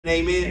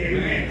amen?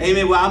 Amen.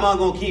 Amen. Well, I'm not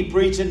going to keep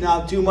preaching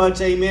now too much,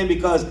 amen,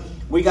 because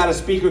we got a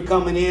speaker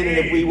coming in, and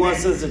if he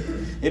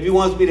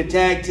wants me to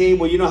tag team,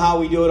 well, you know how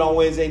we do it on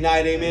Wednesday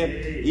night,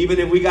 amen? Even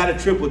if we got to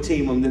triple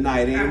team them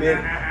tonight,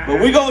 amen? But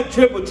we're going to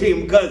triple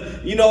team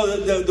because, you know,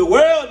 the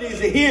world needs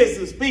to hear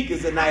some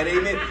speakers tonight,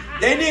 amen?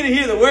 They need to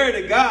hear the word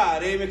of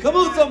God, amen? Come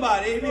on,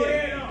 somebody,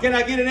 amen? Can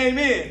I get an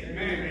amen?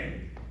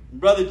 Amen.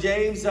 Brother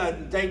James,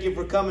 thank you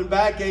for coming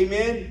back,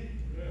 amen?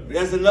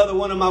 That's another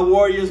one of my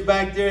warriors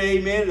back there,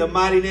 amen? In the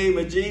mighty name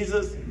of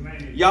Jesus.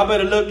 Y'all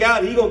better look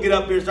out. He's going to get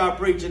up here and start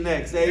preaching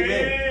next,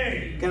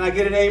 amen? Can I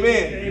get an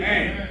amen?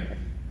 Amen.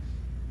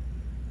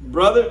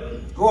 Brother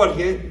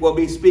Jorge will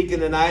be speaking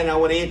tonight, and I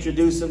want to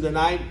introduce him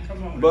tonight.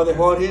 Come on, Brother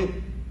Jorge.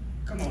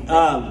 Come on.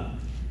 Are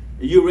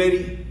you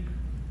ready?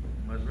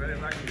 I'm as ready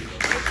as I can be.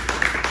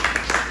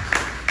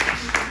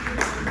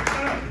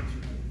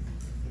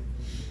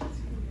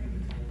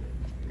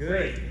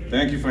 Good.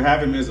 Thank you for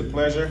having me. It's a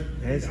pleasure.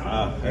 As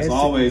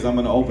always, I'm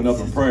going to open up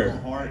in prayer.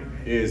 Heart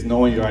is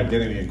knowing your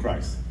identity in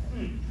Christ.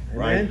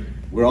 Right? Amen.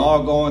 We're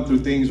all going through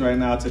things right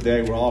now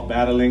today. We're all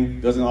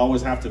battling. Doesn't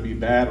always have to be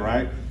bad,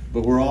 right?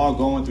 But we're all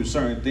going through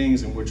certain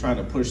things, and we're trying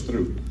to push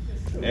through.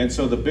 And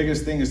so the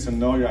biggest thing is to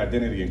know your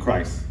identity in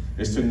Christ.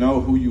 Is to know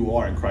who you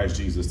are in Christ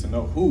Jesus. To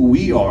know who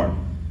we are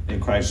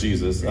in Christ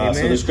Jesus. So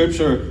the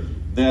scripture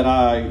that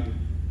I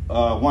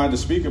wanted to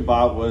speak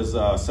about was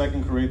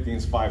 2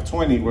 Corinthians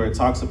 5:20, where it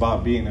talks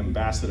about being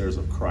ambassadors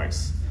of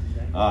Christ.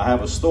 I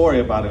have a story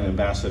about an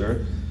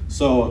ambassador.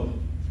 So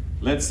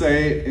let's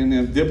say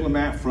a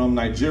diplomat from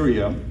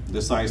Nigeria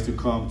decides to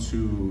come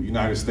to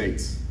United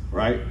States,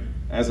 right?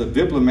 As a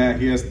diplomat,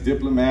 he has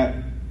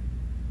diplomatic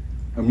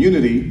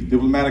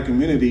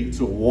immunity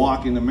to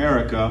walk in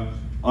America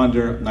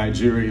under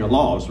Nigeria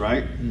laws,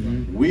 right?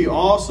 Mm-hmm. We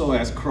also,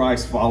 as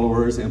Christ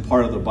followers and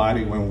part of the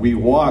body, when we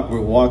walk, we're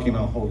walking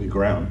on holy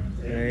ground.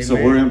 Amen. So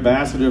we're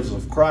ambassadors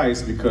of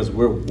Christ because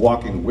we're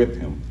walking with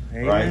him.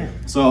 Amen. Right?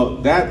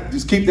 So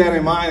just keep that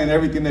in mind in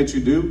everything that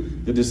you do,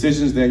 the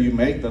decisions that you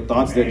make, the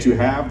thoughts that you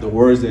have, the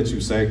words that you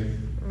say.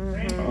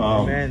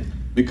 Amen.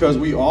 Because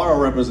we are a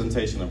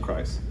representation of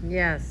Christ.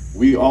 Yes.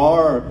 We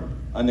are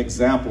an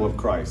example of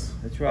Christ.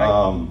 That's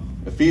right.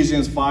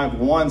 Ephesians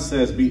 5:1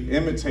 says, be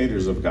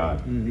imitators of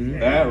God. Mm-hmm.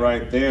 That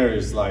right there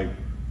is like,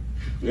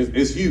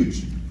 it's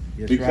huge.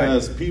 That's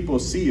because people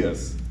see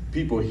us,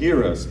 people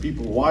hear us,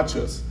 people watch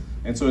us.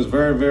 And so it's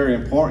very, very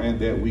important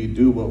that we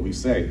do what we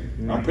say.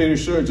 Mm-hmm. I'm pretty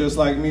sure, just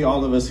like me,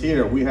 all of us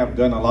here, we have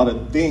done a lot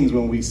of things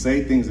when we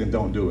say things and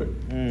don't do it,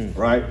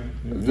 right?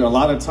 Mm-hmm. A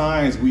lot of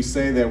times we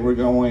say that we're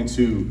going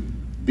to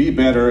be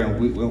better and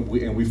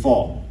we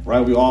fall,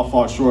 right? We all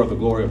fall short of the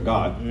glory of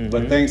God. Mm-hmm.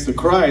 But thanks to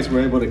Christ,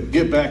 we're able to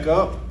get back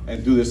up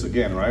and do this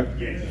again, right?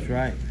 Yes. That's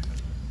right.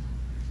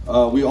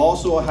 We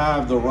also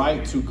have the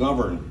right to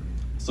govern.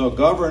 So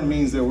govern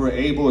means that we're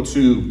able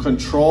to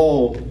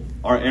control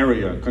our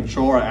area,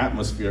 control our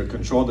atmosphere,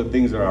 control the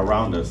things that are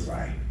around us.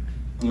 Right.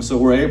 And so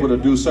we're able to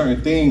do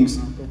certain things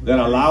that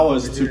allow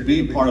us to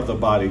be part of the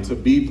body, to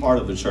be part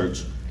of the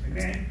church,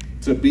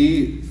 to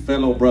be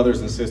fellow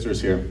brothers and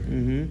sisters here.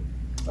 Mm-hmm.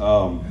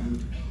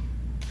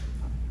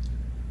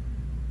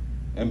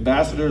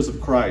 Ambassadors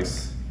of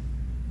Christ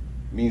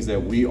means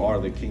that we are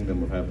the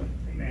kingdom of heaven.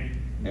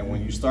 Amen. And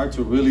when you start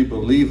to really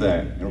believe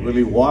that and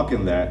really walk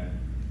in that,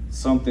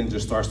 something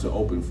just starts to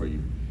open for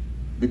you.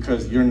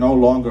 Because you're no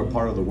longer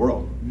part of the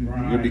world.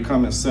 Right. You're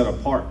becoming set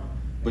apart.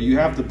 But you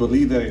have to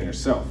believe that in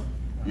yourself.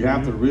 You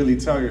have to really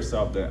tell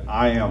yourself that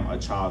I am a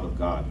child of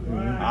God.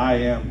 Right. I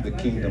am the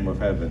kingdom of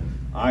heaven.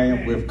 I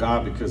am with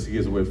God because he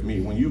is with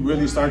me. When you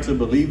really start to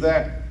believe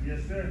that,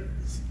 yes, sir,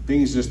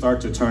 things just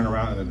start to turn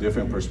around in a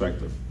different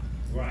perspective.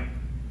 Right.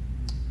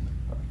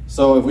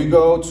 So if we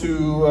go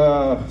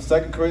to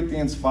 2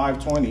 Corinthians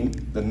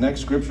 5:20, the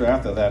next scripture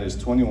after that is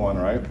 21,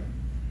 right?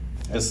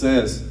 It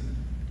says,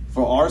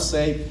 for our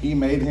sake he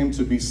made him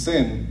to be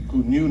sin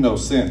who knew no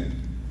sin,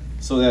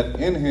 so that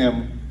in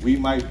him we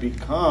might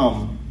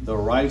become the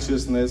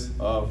righteousness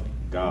of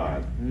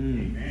God.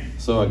 Amen.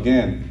 So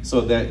again,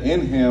 so that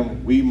in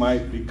him we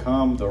might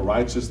become the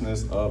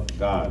righteousness of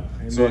God.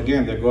 Amen. So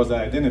again, there goes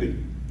that identity,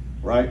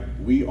 right?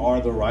 We are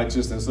the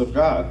righteousness of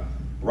God.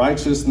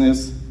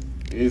 Righteousness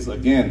is,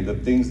 again, the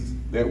things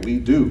that we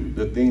do,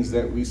 the things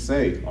that we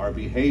say, our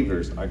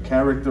behaviors, our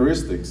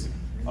characteristics,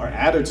 our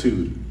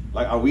attitude.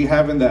 Like, are we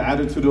having the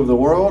attitude of the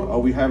world? Or are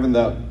we having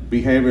the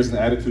behaviors and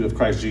attitude of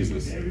Christ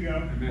Jesus? There we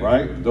go.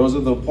 Right? Those are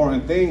the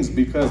important things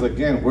because,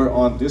 again, we're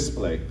on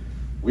display.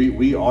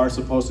 We are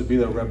supposed to be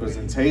the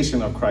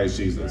representation of Christ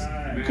Jesus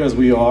because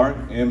we are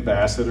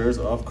ambassadors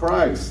of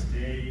Christ.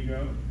 There you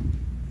go.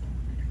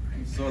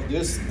 So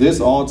this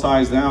all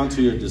ties down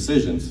to your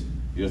decisions,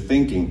 your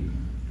thinking,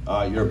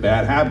 your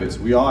bad habits.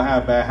 We all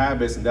have bad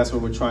habits, and that's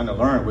what we're trying to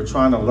learn. We're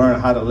trying to learn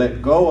how to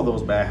let go of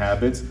those bad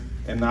habits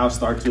and now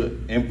start to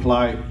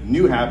imply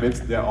new habits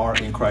that are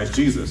in Christ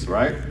Jesus,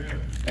 right?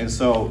 And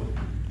so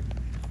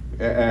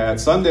at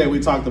Sunday,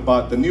 we talked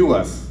about the new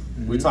us.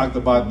 We talked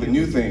about the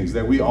new things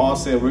that we all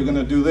said we're going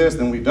to do this,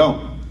 then we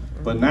don't.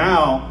 But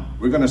now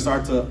we're going to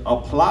start to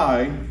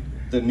apply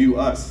the new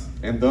us.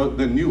 And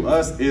the new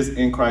us is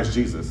in Christ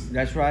Jesus.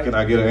 That's right. Can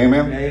I get an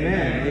amen?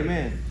 Amen.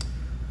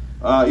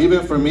 Amen.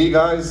 Even for me,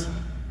 guys,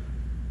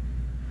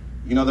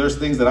 you know, there's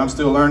things that I'm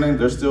still learning.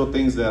 There's still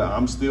things that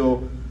I'm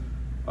still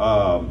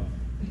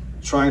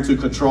trying to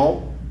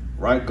control,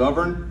 right?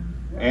 Govern.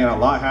 And a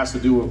lot has to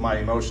do with my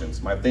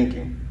emotions, my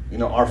thinking. You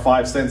know, our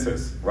 5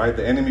 senses, right?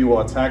 The enemy will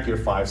attack your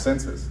 5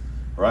 senses,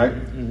 right?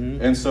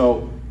 And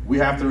so we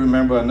have to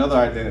remember another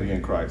identity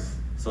in Christ.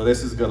 So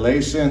this is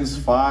Galatians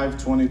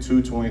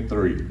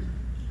 5:22-23.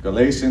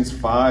 Galatians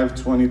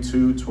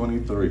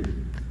 5:22-23.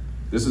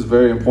 This is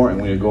very important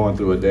when you're going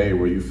through a day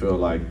where you feel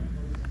like,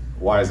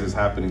 why is this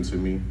happening to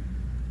me?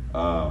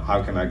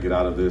 How can I get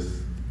out of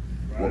this?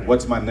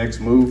 What's my next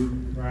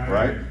move?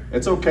 Right?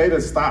 It's okay to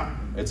stop.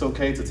 It's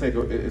okay to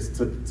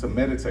to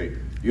meditate.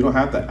 You don't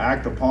have to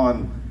act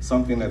upon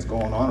something that's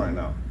going on right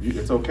now.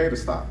 It's okay to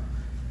stop.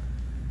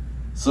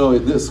 So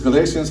this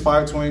Galatians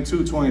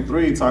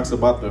 5:22-23 talks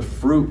about the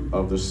fruit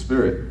of the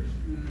Spirit.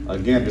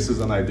 Again, this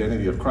is an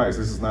identity of Christ.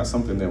 This is not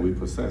something that we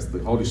possess. The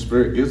Holy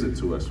Spirit gives it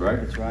to us,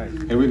 right? That's right.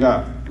 Here we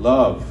got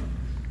love,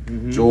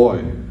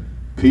 joy,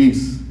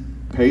 peace,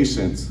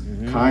 patience,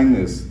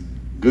 kindness,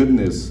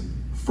 goodness,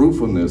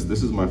 fruitfulness.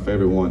 This is my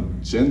favorite one.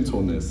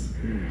 Gentleness.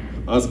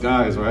 Us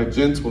guys, right?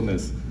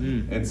 Gentleness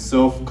and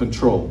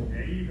self-control.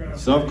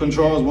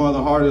 Self-control is one of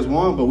the hardest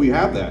ones, but we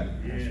have that.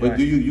 But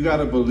you got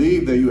to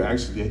believe that you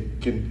actually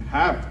can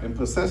have and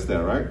possess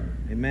that, right?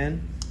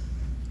 Amen.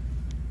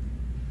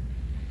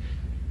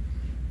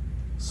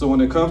 So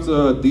when it comes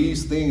to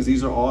these things,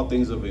 these are all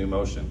things of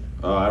emotion.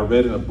 I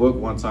read in a book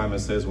one time, it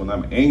says, when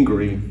I'm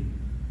angry,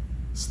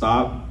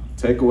 stop,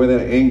 take away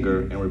that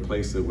anger and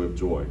replace it with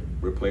joy.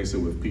 Replace it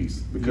with peace.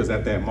 Because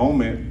at that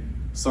moment,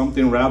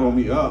 something rattled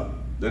me up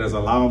that is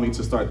allowing me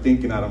to start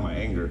thinking out of my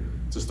anger,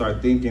 to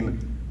start thinking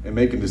and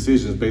making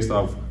decisions based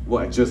off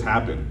what just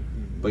happened.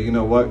 But you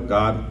know what?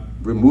 God,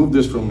 remove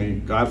this from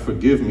me. God,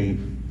 forgive me.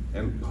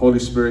 And Holy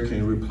Spirit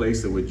can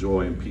replace it with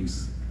joy and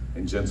peace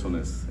and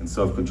gentleness and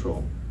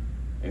self-control.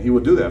 And he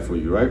will do that for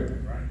you, right?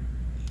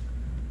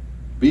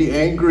 Be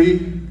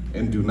angry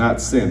and do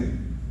not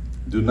sin.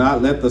 Do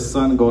not let the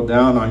sun go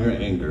down on your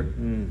anger.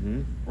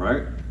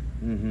 Right?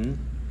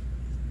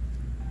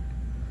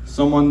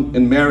 Someone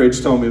in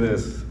marriage told me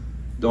this.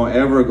 Don't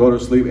ever go to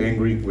sleep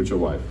angry with your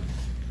wife.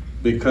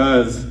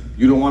 Because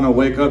you don't want to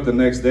wake up the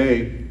next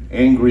day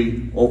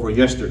angry over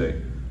yesterday.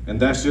 And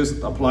that's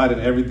just applied in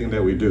everything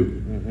that we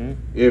do.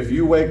 If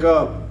you wake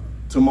up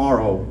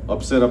tomorrow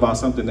upset about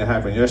something that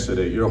happened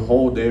yesterday, your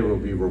whole day will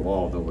be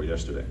revolved over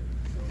yesterday.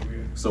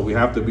 So we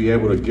have to be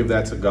able to give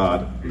that to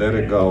God, let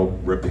it go,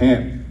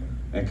 repent,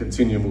 and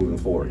continue moving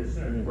forward,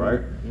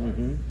 right?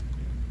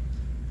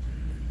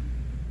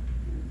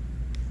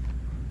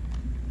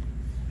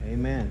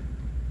 Amen.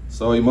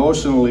 So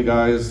emotionally,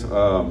 guys,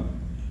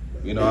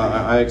 you know,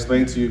 I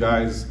explained to you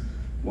guys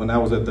when I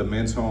was at the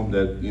men's home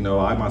that, you know,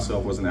 I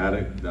myself was an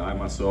addict, that I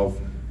myself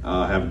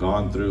have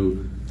gone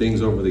through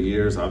things over the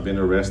years. I've been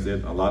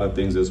arrested, a lot of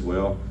things as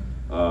well.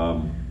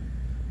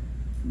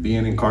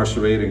 Being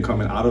incarcerated and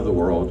coming out of the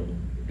world,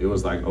 it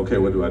was like, okay,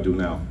 what do I do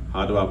now?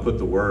 How do I put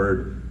the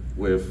word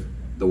with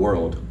the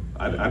world?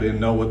 I didn't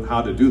know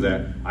how to do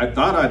that. I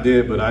thought I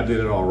did, but I did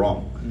it all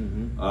wrong.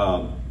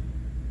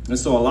 And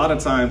so a lot of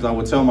times I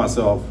would tell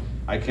myself,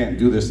 I can't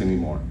do this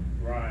anymore.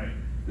 Right.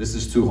 This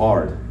is too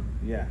hard.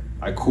 Yeah.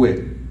 I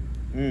quit.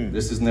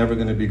 This is never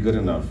going to be good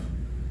enough.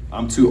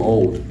 I'm too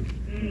old.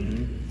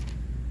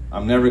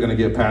 I'm never going to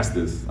get past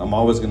this. I'm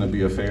always going to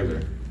be a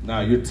failure.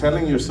 Now, you're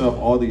telling yourself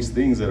all these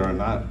things that are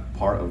not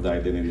part of the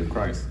identity of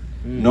Christ.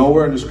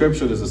 Nowhere in the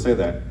scripture does it say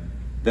that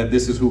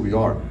this is who we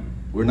are.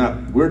 We're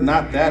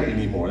not that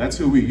anymore. That's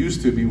who we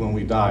used to be when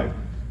we died.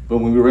 But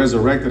when we were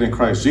resurrected in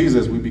Christ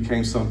Jesus, we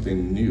became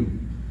something new,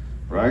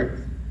 right?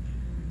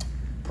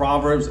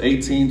 Proverbs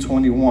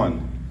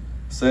 18:21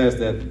 says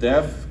that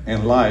death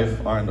and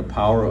life are in the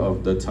power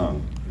of the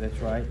tongue. That's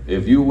right.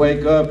 If you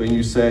wake up and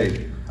you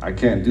say, I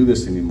can't do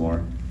this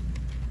anymore,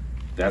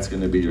 that's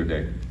going to be your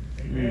day.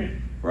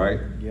 Amen. Right?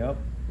 Yep.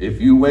 If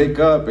you wake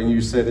up and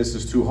you say, this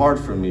is too hard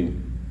for me,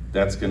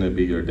 that's going to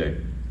be your day.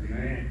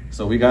 Amen.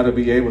 So we got to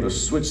be able to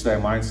switch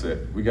that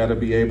mindset. We got to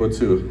be able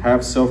to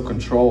have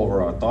self-control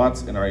over our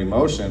thoughts and our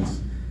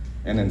emotions.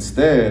 And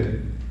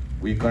instead,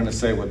 we're going to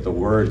say what the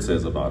word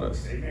says about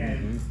us.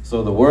 Amen.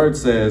 So the word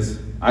says,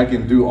 I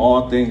can do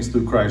all things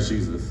through Christ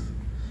Jesus.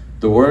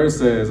 The word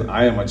says,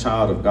 I am a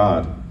child of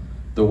God.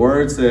 The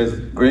word says,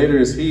 greater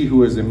is he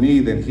who is in me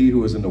than he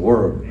who is in the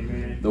world.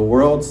 Amen. The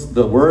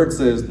word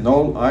says,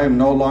 no, I am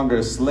no longer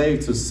a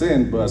slave to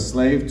sin, but a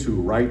slave to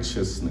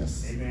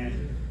righteousness.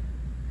 Amen.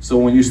 So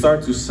when you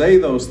start to say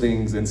those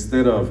things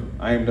instead of,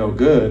 I am no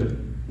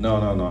good, no,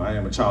 I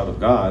am a child of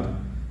God.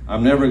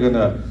 I'm never going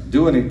to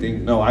do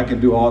anything. No, I can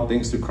do all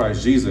things through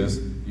Christ Jesus.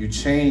 You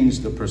change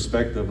the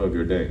perspective of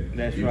your day.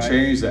 That's you right.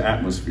 change the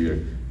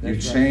atmosphere.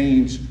 That's you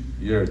change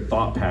your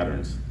thought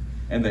patterns.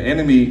 And the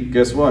enemy,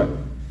 guess what?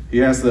 He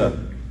has to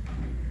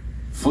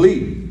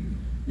flee.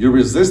 You're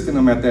resisting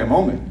him at that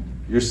moment.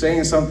 You're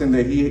saying something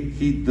that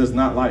he does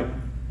not like,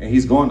 and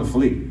he's going to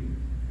flee.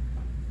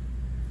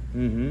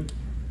 Mm-hmm.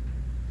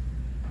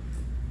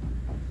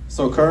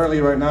 So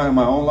currently, right now in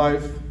my own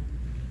life,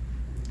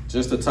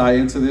 just to tie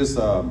into this,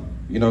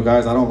 you know,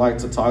 guys, I don't like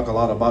to talk a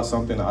lot about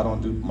something I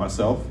don't do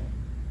myself.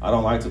 I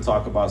don't like to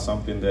talk about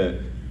something that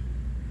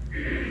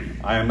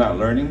I am not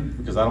learning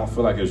because I don't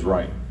feel like it's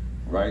right,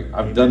 right?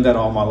 I've done that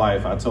all my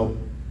life. I told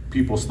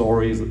people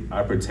stories.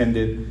 I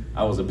pretended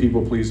I was a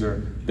people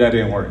pleaser. That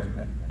didn't work,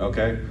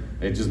 okay?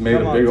 It just made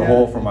a bigger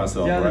hole for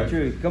myself, tell right? The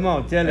truth. Come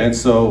on, tell it. And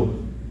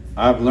so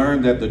I've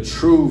learned that the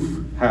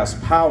truth has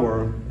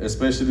power,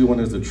 especially when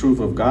it's the truth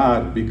of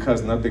God,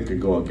 because nothing can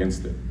go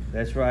against it.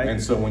 That's right.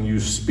 And so when you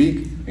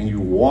speak and you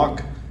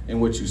walk in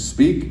what you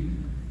speak,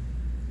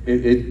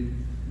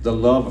 the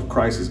love of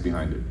Christ is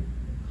behind it.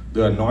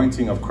 The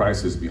anointing of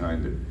Christ is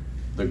behind it.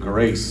 The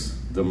grace,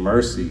 the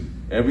mercy,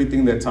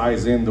 everything that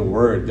ties in the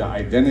word, the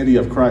identity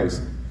of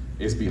Christ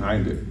is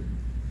behind it.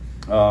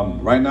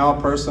 Right now,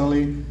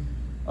 personally,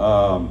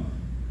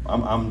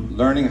 I'm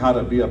learning how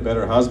to be a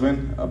better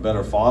husband, a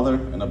better father,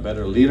 and a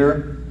better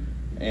leader.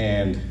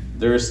 And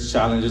there's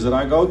challenges that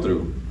I go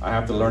through. I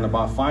have to learn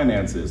about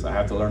finances. I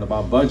have to learn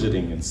about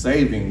budgeting and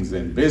savings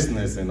and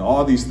business and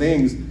all these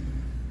things.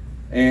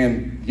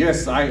 And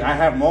yes, I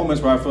have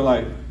moments where I feel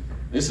like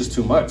this is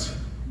too much,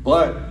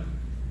 but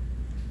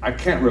I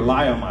can't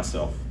rely on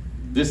myself.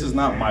 This is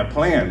not my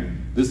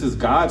plan. This is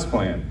God's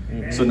plan.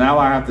 Mm-hmm. So now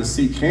I have to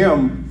seek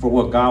Him for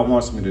what God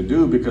wants me to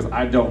do because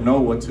I don't know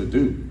what to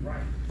do.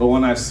 Right. But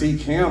when I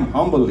seek Him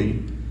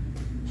humbly,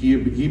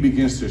 He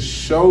begins to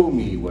show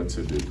me what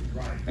to do.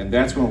 Right. And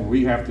that's when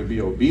we have to be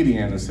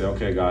obedient and say,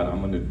 okay, God, I'm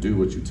going to do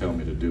what you tell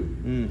me to do.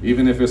 Mm.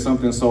 Even if it's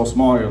something so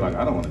small, you're like,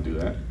 I don't want to do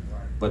that.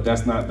 Right. But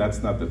that's not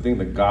the thing.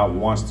 That God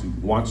wants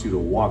you to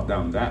walk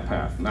down that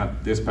path,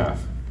 not this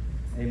path.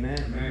 Amen.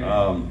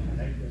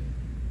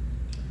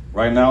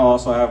 Right now,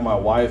 also I have my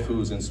wife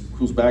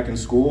who's back in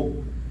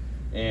school,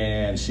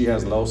 and she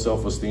has low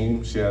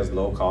self-esteem. She has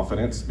low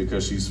confidence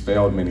because she's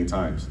failed many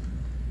times.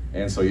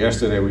 And so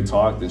yesterday we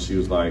talked, and she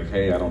was like,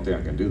 "Hey, I don't think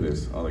I can do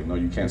this." I was like, "No,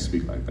 you can't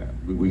speak like that.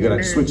 We got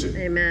to switch it.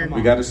 Amen.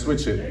 We got to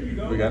switch it.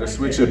 We got to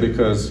switch it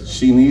because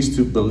she needs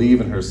to believe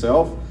in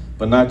herself."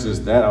 But not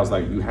just that. I was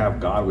like, "You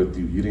have God with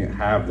you. You didn't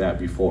have that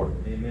before.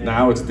 Amen.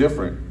 Now it's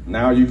different.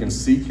 Now you can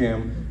seek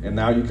Him, and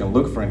now you can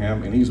look for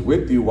Him, and He's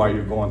with you while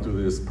you're going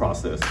through this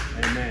process."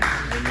 Amen.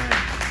 Amen.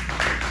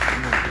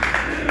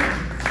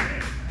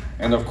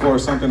 And of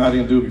course, something I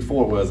didn't do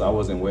before was I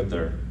wasn't with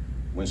her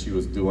when she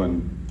was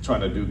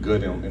trying to do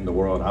good in the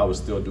world. I was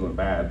still doing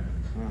bad.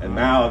 Uh-huh. And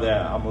now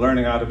that I'm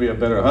learning how to be a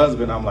better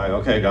husband, I'm like,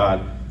 okay,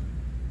 God,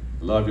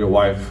 love your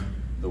wife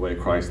the way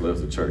Christ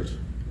loves the church.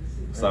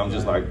 So I'm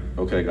just like,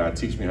 okay, God,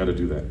 teach me how to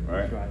do that,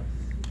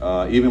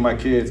 right? Even my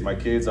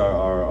kids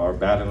are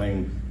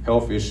battling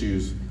health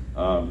issues.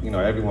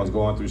 Everyone's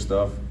going through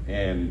stuff.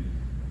 And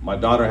my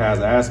daughter has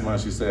asthma,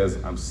 and she says,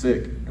 I'm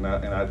sick. And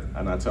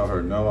I tell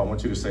her, no, I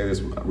want you to say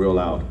this real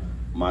loud.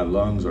 My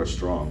lungs are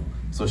strong.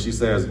 So she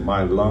says,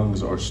 my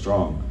lungs are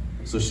strong.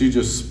 So she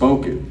just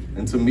spoke it.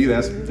 And to me,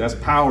 that's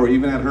power.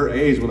 Even at her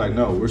age, we're like,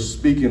 no, we're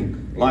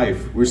speaking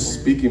life. We're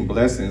speaking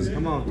blessings.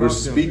 We're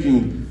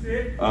speaking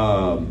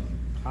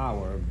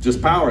power.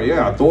 Just power,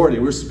 yeah, authority.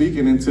 We're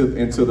speaking into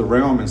the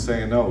realm and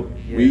saying, no,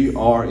 yes. We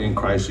are in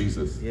Christ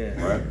Jesus. Yes.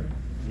 Right?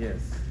 Yes.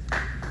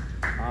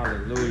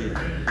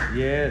 Hallelujah.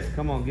 Yes.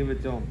 Come on, give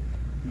it to him.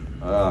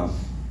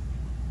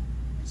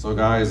 So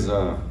guys,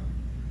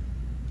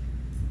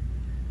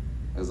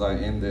 as I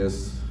end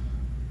this,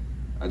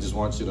 I just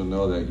want you to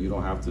know that you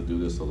don't have to do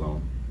this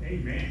alone.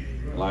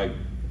 Amen. Like,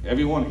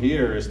 everyone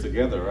here is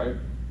together, right?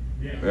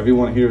 Yeah.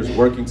 Everyone here is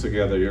working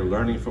together. You're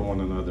learning from one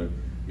another.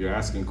 You're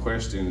asking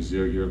questions.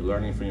 You're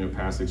learning from your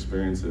past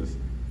experiences.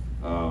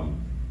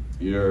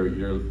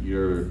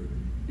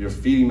 You're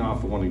feeding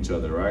off of one each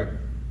other, right?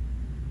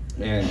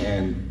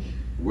 And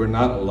we're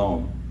not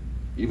alone.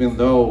 Even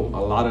though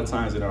a lot of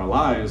times in our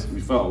lives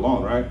we felt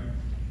alone, right?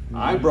 Mm-hmm.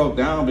 I broke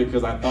down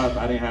because I thought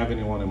I didn't have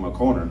anyone in my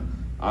corner.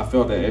 I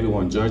felt that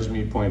everyone judged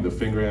me, pointed the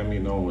finger at me.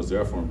 No one was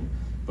there for me.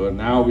 But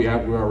now we're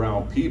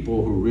around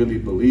people who really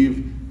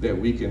believe that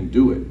we can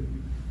do it.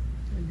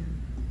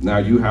 Now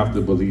you have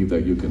to believe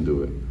that you can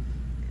do it.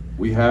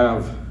 We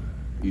have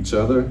each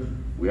other.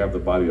 We have the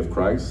body of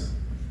Christ.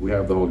 We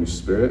have the Holy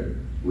Spirit.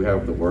 We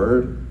have the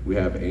Word. We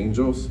have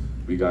angels.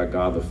 We got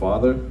God the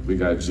Father. We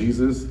got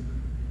Jesus.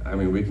 I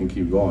mean, we can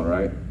keep going,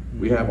 right?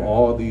 We have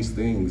all these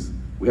things.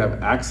 We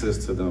have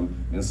access to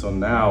them. And so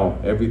now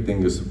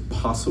everything is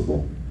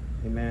possible.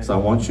 Amen. So I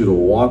want you to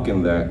walk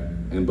in that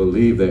and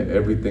believe that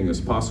everything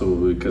is possible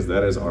because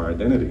that is our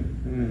identity.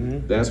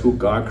 Mm-hmm. That's who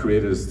God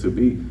created us to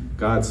be.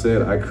 God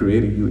said, I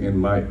created you in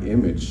my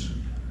image.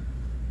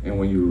 And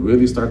when you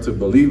really start to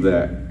believe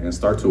that and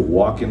start to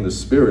walk in the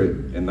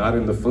Spirit and not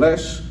in the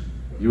flesh,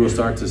 you will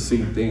start to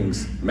see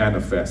things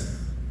manifest.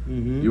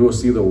 Mm-hmm. You will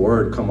see the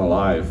Word come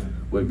alive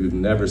where you've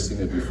never seen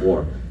it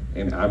before.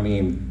 And I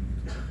mean,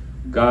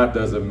 God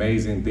does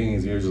amazing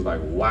things. You're just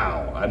like,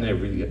 wow, I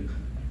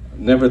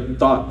never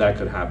thought that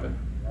could happen.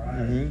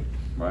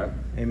 Mm-hmm. Right?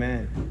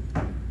 Amen.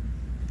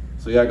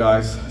 So yeah,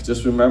 guys,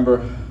 just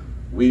remember,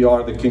 we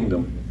are the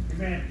kingdom.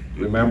 Amen.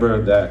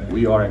 Remember that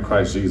we are in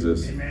Christ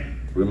Jesus. Amen.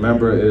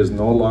 Remember, it is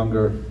no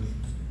longer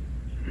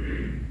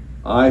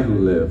I who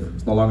live.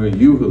 It's no longer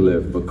you who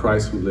live, but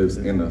Christ who lives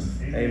in us.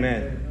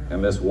 Amen.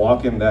 And let's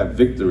walk in that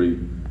victory.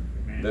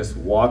 Let's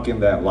walk in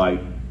that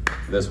light.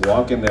 Let's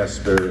walk in that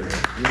spirit.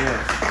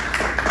 Yes.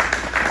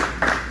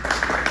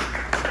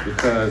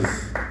 Because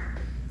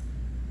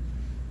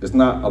it's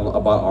not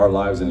about our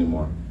lives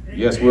anymore.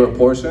 Yes, we're a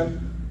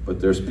portion,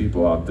 but there's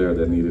people out there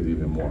that need it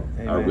even more.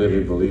 Amen. I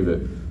really believe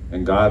it.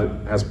 And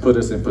God has put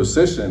us in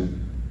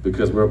position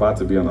because we're about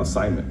to be on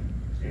assignment.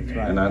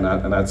 Right.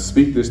 And I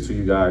speak this to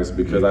you guys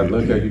because I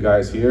look at you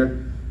guys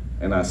here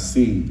and I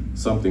see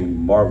something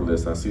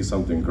marvelous. I see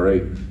something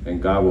great.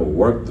 And God will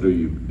work through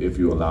you if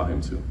you allow him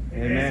to.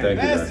 Amen.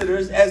 Thank you, guys.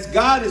 Ambassadors, as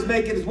God is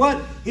making his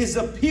what? His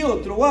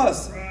appeal through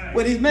us. Right.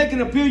 When he's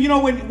making an appeal, you know,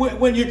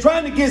 when you're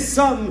trying to get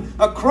something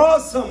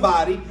across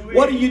somebody,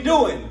 what are you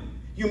doing?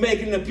 You're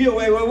making an appeal.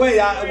 Wait.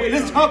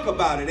 Let's talk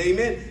about it.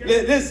 Amen.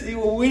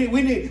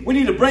 We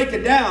need to break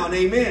it down.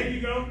 Amen. There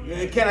you go.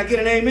 Can I get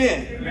an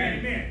amen?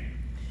 Amen.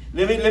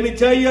 Let me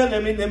tell you.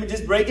 Let me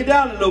just break it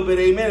down a little bit.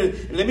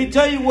 Amen. Let me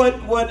tell you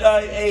what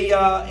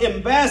a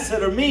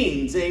ambassador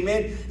means.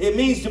 Amen. It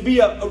means to be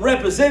a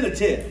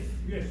representative.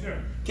 Yes,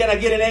 sir. Can I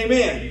get an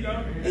amen?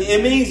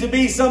 It means to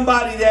be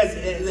somebody that's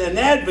an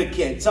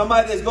advocate,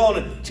 somebody that's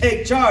going to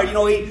take charge. You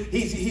know,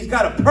 he's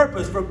got a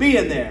purpose for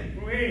being there.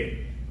 Go ahead.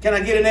 Can I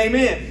get an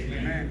amen?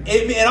 Amen.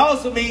 It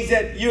also means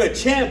that you're a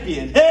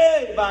champion.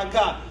 Hey, my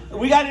God.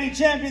 We got any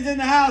champions in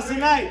the house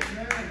tonight?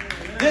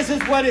 This is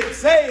what it's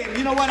saying.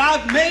 You know what?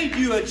 I've made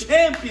you a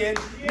champion.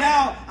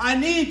 Now I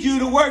need you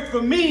to work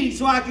for me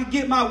so I can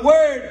get my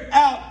word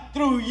out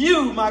through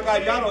you. My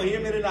God, y'all don't hear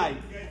me tonight.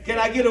 Can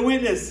I get a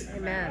witness?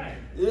 Amen.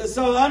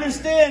 So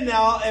understand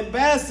now,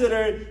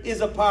 ambassador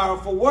is a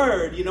powerful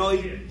word. You know,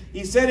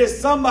 he said it's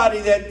somebody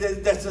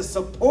that's a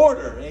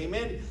supporter.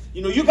 Amen.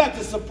 You know, you got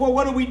to support.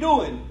 What are we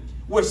doing?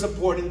 We're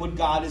supporting what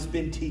God has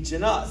been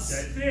teaching us.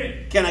 That's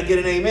it. Can I get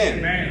an amen?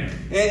 Amen.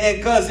 And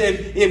because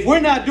if we're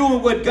not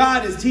doing what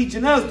God is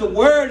teaching us, the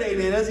word ain't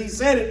in us. He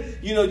said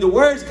it. You know, the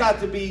word's got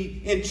to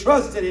be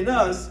entrusted in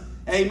us.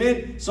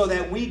 Amen. So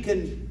that we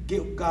can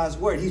get God's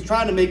word. He's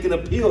trying to make an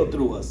appeal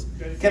through us.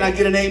 Can I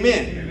get an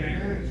amen?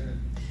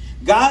 Amen.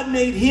 God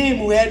made him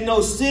who had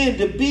no sin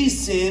to be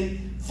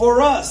sin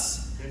for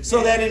us,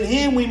 so that in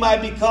him we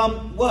might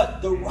become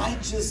what? The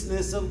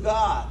righteousness of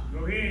God.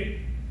 Go ahead.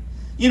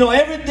 You know,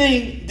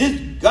 everything, this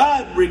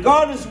God,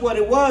 regardless of what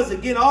it was,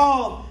 again,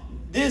 all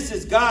this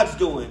is God's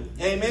doing.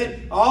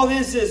 Amen. All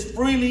this is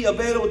freely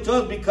available to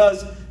us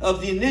because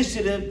of the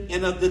initiative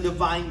and of the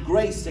divine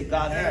grace that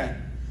God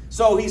had.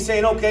 So he's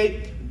saying,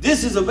 okay,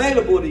 this is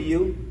available to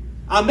you.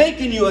 I'm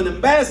making you an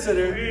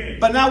ambassador,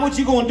 but now what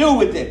you going to do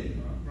with it?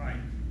 Right.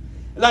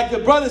 Like the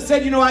brother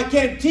said, you know, I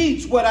can't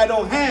teach what I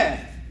don't have.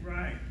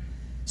 Right.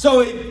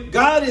 So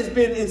God has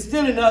been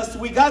instilling us.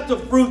 We got the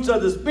fruits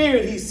of the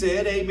Spirit, he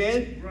said.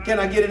 Amen. Right. Can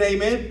I get an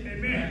amen?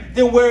 Amen.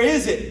 Then where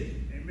is it?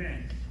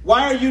 Amen.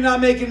 Why are you not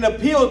making an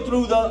appeal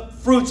through the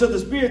fruits of the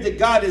Spirit that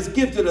God has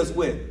gifted us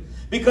with?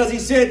 Because he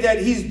said that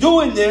he's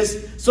doing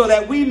this so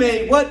that we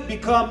may what?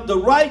 Become the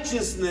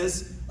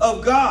righteousness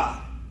of God.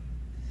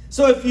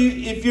 So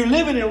if you're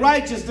living in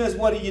righteousness,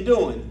 what are you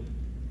doing?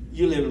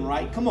 You're living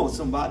right. Come on,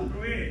 somebody.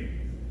 Go ahead.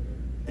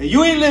 And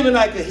you ain't living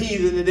like a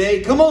heathen today.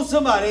 Come on,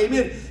 somebody.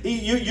 Amen.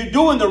 You're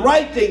doing the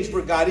right things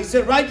for God. He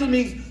said righteous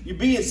means you're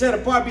being set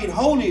apart, being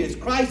holy as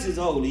Christ is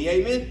holy.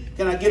 Amen.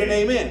 Can I get an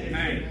amen?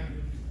 Amen.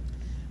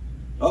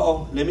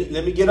 Uh-oh. Let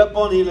me get up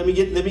on here. Let me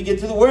get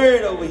to the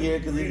word over here.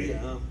 Because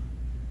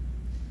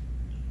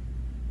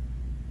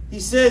he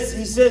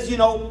says, you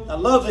know, I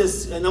love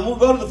this. And I'm going to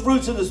go to the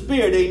fruits of the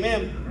Spirit.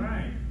 Amen.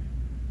 Right.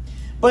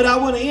 But I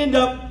want to end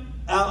up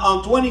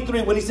on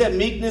 23 when he said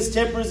meekness,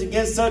 temperance,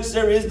 against such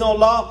there is no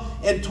law.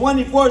 And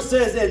 24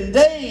 says, and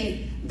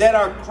they that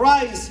are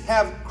Christ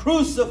have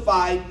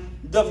crucified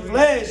the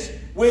flesh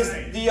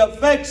with the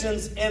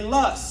affections and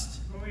lust.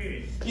 Go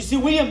ahead. You see,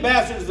 we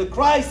ambassadors of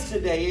Christ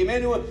today,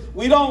 amen.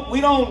 We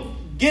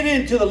don't get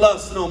into the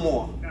lust no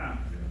more. Now.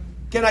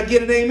 Can I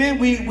get an amen?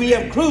 We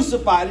have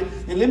crucified it.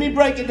 And let me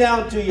break it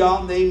down to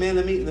y'all. Amen.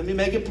 Let me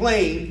make it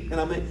plain. Can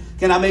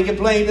I make it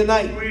plain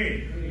tonight? Go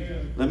ahead.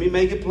 Let me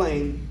make it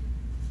plain.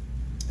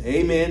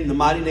 Amen. In the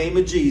mighty name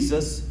of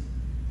Jesus.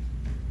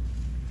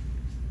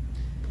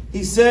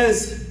 He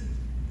says,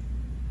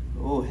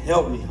 oh,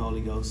 help me,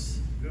 Holy Ghost.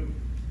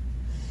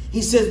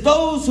 He says,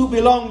 those who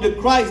belong to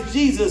Christ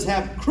Jesus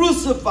have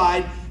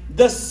crucified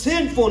the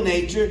sinful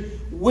nature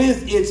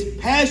with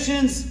its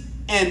passions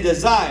and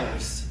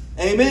desires.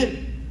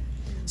 Amen.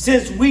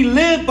 Since we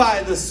live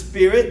by the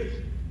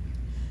Spirit,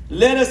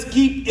 let us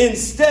keep in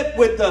step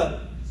with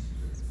the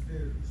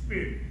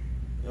Spirit.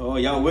 Oh,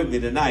 y'all with me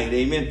tonight.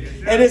 Amen.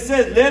 And it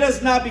says, let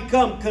us not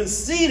become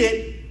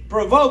conceited,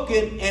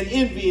 provoking, and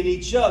envying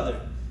each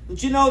other.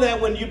 Don't you know that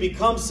when you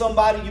become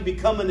somebody, you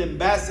become an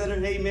ambassador?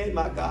 Amen,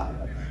 my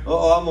God.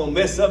 Oh, I'm going to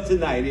mess up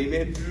tonight.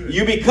 Amen.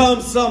 You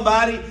become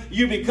somebody.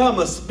 You become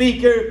a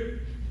speaker.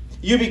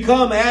 You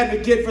become an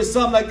advocate for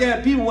something like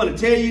that. People want to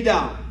tear you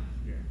down.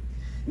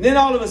 And then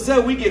all of a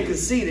sudden we get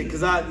conceited because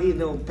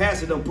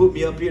pastor don't put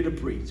me up here to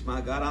preach. My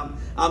God,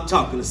 I'm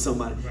talking to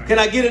somebody. Right. Can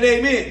I get an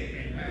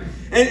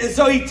amen? And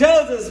so he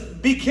tells us,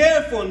 be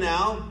careful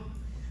now.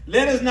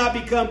 Let us not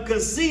become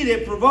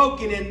conceited,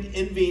 provoking, and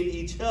envying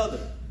each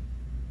other.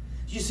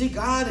 You see,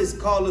 God has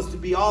called us to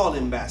be all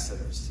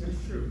ambassadors.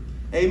 That's true.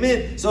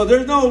 Amen. So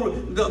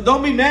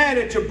don't be mad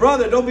at your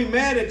brother. Don't be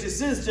mad at your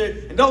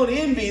sister. And don't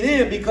envy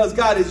them because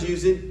God is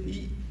using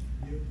you.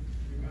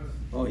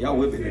 Oh, y'all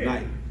with me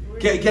tonight.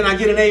 Can I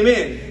get an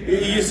amen?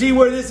 You see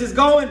where this is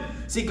going?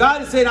 See,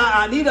 God is saying,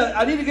 I need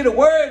to get a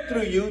word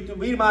through you to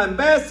be my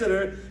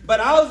ambassador.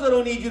 But I also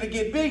don't need you to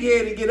get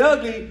big-headed and get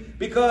ugly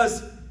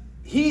because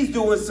he's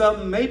doing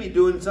something, maybe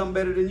doing something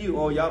better than you.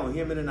 Oh, y'all don't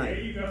hear me tonight.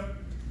 There you go.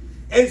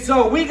 And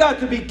so we got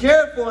to be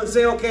careful and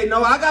say, okay,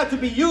 no, I got to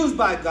be used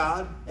by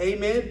God.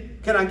 Amen.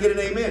 Can I get an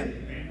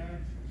amen?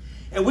 Amen.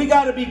 And we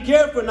got to be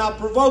careful not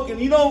provoking.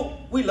 You know,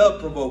 we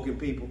love provoking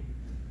people.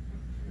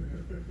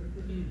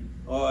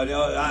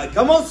 Oh,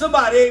 come on,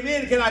 somebody.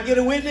 Amen. Can I get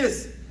a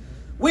witness?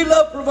 We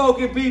love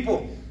provoking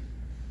people.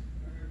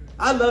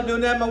 I love doing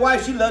that. My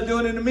wife, she loved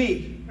doing it to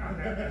me.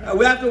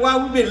 After a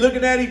while, we've been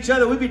looking at each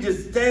other. We've been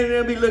just standing there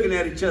and be looking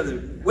at each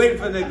other, waiting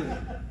for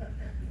the...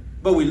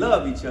 But we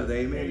love each other,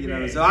 amen. You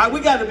know, so we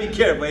got to be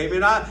careful,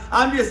 amen.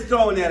 I'm just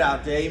throwing that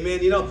out there,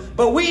 amen. You know,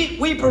 but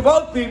we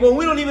provoke people, and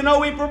we don't even know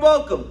we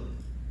provoke them,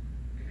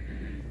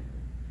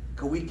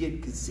 cause we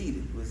get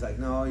conceited. It's like,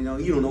 no,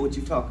 you don't know what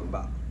you're talking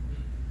about.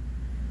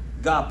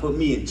 God put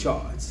me in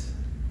charge.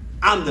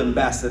 I'm the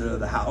ambassador of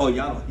the house. Oh,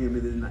 y'all don't hear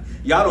me tonight.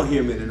 Y'all don't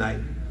hear me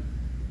tonight.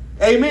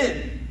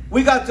 Amen.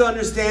 We got to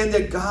understand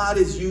that God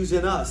is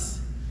using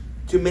us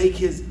to make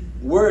His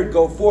word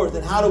go forth.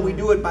 And how do we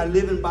do it? By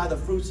living by the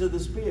fruits of the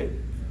Spirit.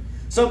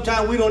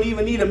 Sometimes we don't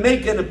even need to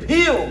make an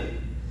appeal.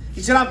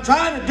 He said, I'm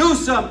trying to do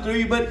something through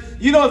you, but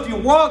if you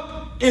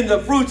walk in the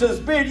fruits of the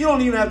Spirit, you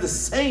don't even have to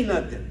say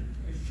nothing.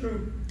 It's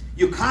true.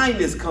 Your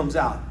kindness comes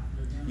out.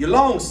 Your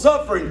long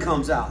suffering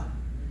comes out.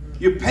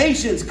 Your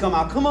patience come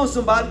out. Come on,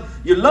 somebody.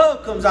 Your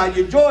love comes out.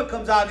 Your joy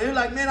comes out. And you're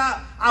like, man,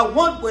 I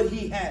want what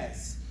He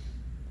has.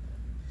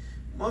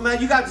 Well,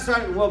 man, you got to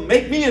start,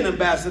 make me an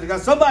ambassador.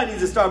 God, somebody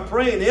needs to start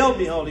praying. Help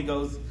me, Holy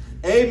Ghost.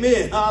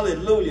 Amen.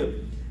 Hallelujah.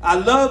 I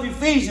love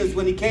Ephesians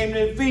when he came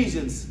to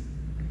Ephesians.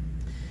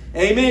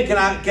 Amen.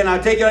 Can I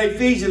take out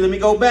Ephesians? Let me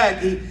go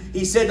back.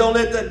 He said,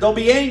 don't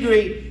be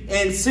angry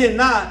and sin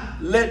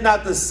not. Let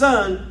not the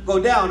sun go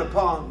down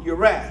upon your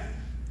wrath.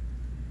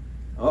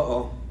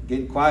 Uh-oh.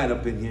 Getting quiet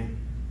up in here.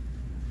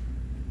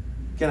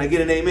 Can I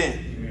get an amen?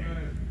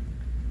 Amen.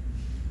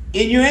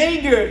 In your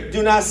anger,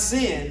 do not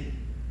sin.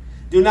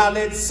 Do not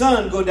let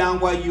sun go down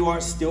while you are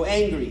still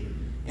angry.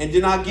 And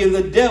do not give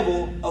the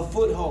devil a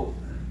foothold.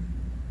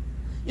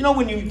 You know,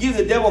 when you give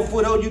the devil a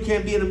foothold, you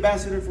can't be an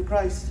ambassador for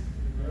Christ.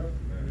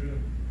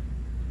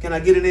 Can I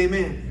get an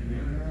amen?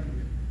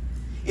 Amen.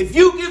 If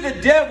you give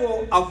the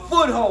devil a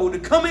foothold to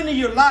come into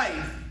your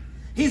life,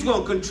 he's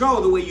going to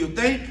control the way you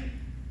think.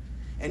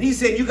 And he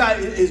said,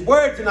 his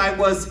word tonight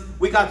was,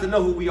 we got to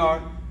know who we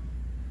are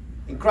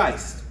in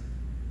Christ.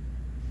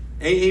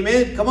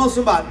 Amen? Come on,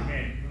 somebody.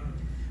 Amen.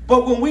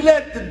 But when we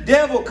let the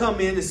devil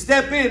come in and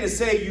step in and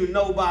say, you're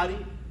nobody,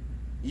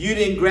 you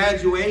didn't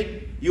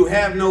graduate, you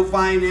have no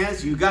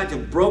finance, you got your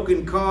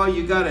broken car,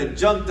 you got a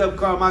junked up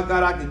car, my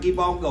God, I can keep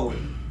on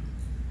going.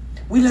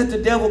 We let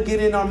the devil get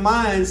in our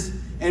minds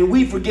and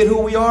we forget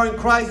who we are in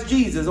Christ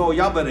Jesus. Oh,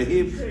 y'all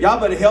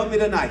better help me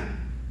tonight.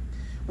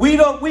 We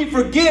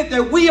forget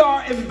that we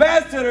are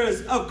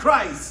ambassadors of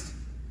Christ.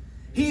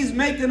 He's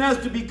making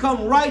us to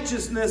become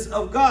righteousness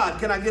of God.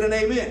 Can I get an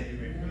amen?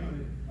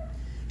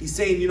 He's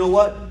saying, you know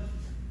what?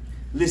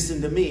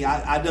 Listen to me.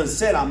 I done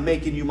said I'm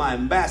making you my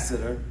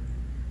ambassador.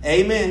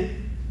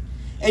 Amen.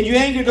 And your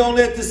anger, don't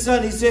let the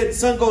sun, he said,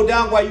 sun go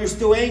down while you're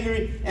still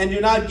angry, and do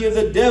not give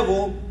the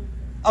devil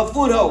a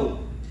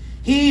foothold.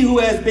 He who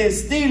has been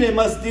stealing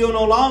must steal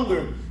no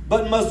longer,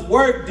 but must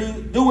work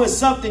doing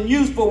something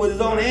useful with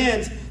his own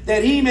hands,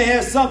 that he may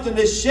have something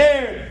to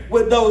share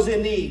with those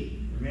in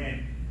need.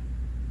 Amen.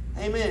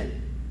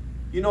 Amen.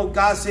 You know,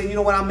 God's saying, you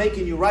know what, I'm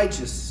making you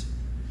righteous,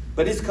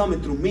 but it's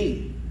coming through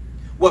me.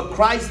 What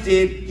Christ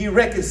did, He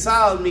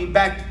reconciled me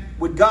back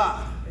with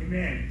God.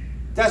 Amen.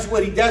 That's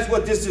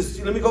what this is.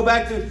 Let me go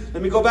back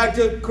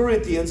to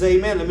Corinthians.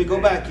 Amen. Let me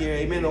go back here.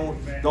 Amen.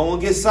 Don't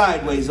want to get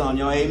sideways on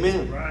y'all.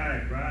 Amen.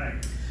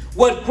 Right.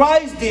 What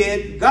Christ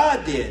did,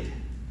 God did.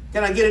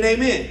 Can I get an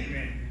amen?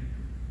 Amen.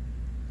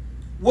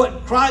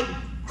 What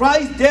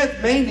Christ's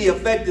death mainly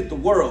affected the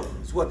world.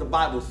 Is what the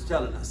Bible's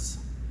telling us.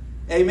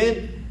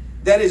 Amen.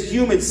 That is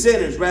human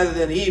sinners rather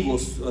than evil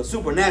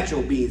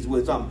supernatural beings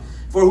with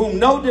for whom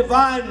no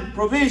divine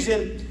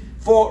provision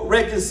for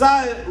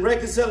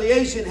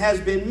reconciliation has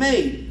been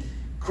made.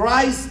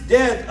 Christ's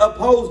death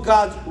upholds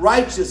God's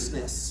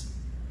righteousness.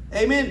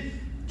 Amen.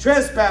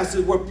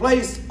 Trespasses were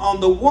placed on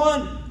the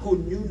one who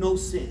knew no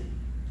sin.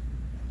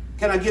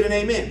 Can I get an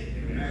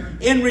amen? Amen.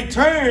 In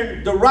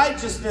return, the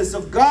righteousness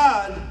of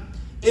God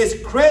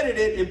is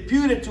credited,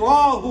 imputed to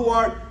all who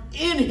are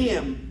in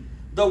Him.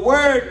 The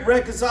word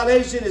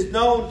reconciliation is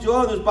known to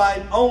others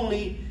by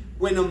only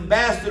when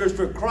ambassadors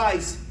for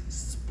Christ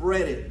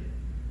spread it.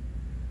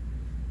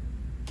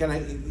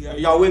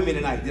 Y'all with me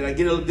tonight? Did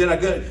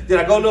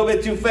I go a little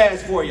bit too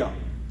fast for y'all?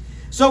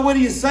 So what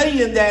he's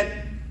saying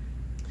that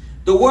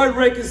the word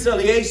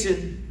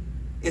reconciliation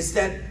is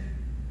that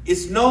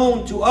it's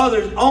known to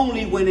others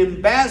only when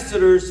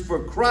ambassadors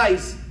for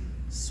Christ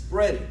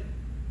spread it.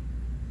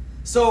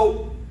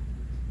 So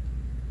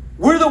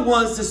we're the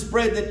ones to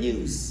spread the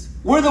news.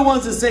 We're the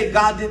ones that say,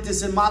 God did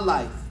this in my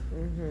life.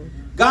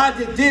 God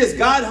did this.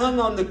 God hung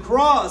on the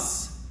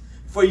cross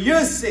for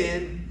your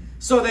sin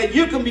so that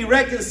you can be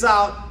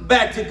reconciled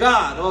back to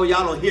God. Oh,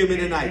 y'all don't hear me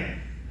tonight.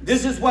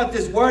 This is what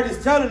this word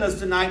is telling us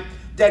tonight,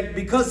 that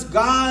because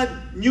God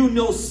knew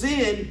no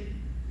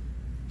sin,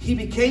 he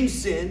became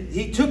sin.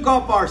 He took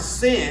up our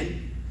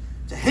sin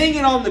to hang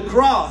it on the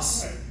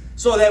cross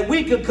so that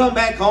we could come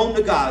back home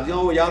to God.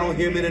 Oh, y'all don't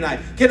hear me tonight.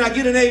 Can I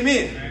get an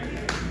amen?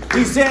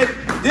 He said,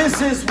 this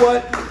is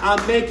what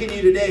I'm making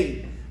you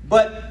today.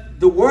 But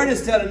the word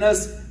is telling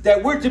us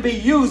that we're to be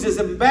used as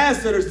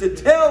ambassadors to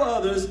tell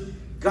others,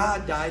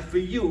 God died for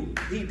you.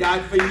 He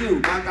died for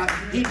you. My God.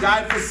 He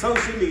died for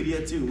social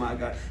media too, my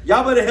God.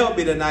 Y'all better help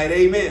me tonight.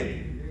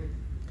 Amen.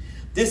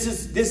 This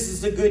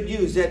is the good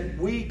news that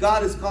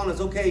God is calling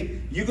us,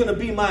 okay, you're going to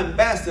be my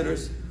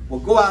ambassadors. Well,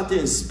 go out there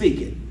and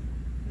speak it.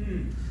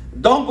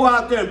 Don't go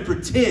out there and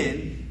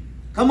pretend.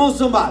 Come on,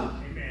 somebody.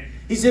 Amen.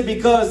 He said,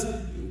 because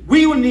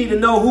we would need to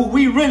know who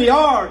we really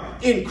are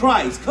in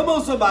Christ. Come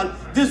on, somebody.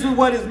 This is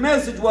what his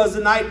message was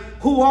tonight.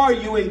 Who are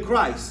you in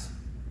Christ?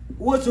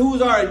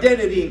 Who's our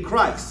identity in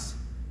Christ?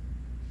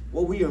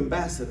 Well, we are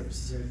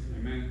ambassadors. Yes.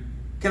 Amen.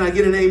 Can I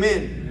get an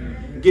amen?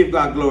 Amen. Give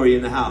God glory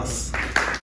in the house.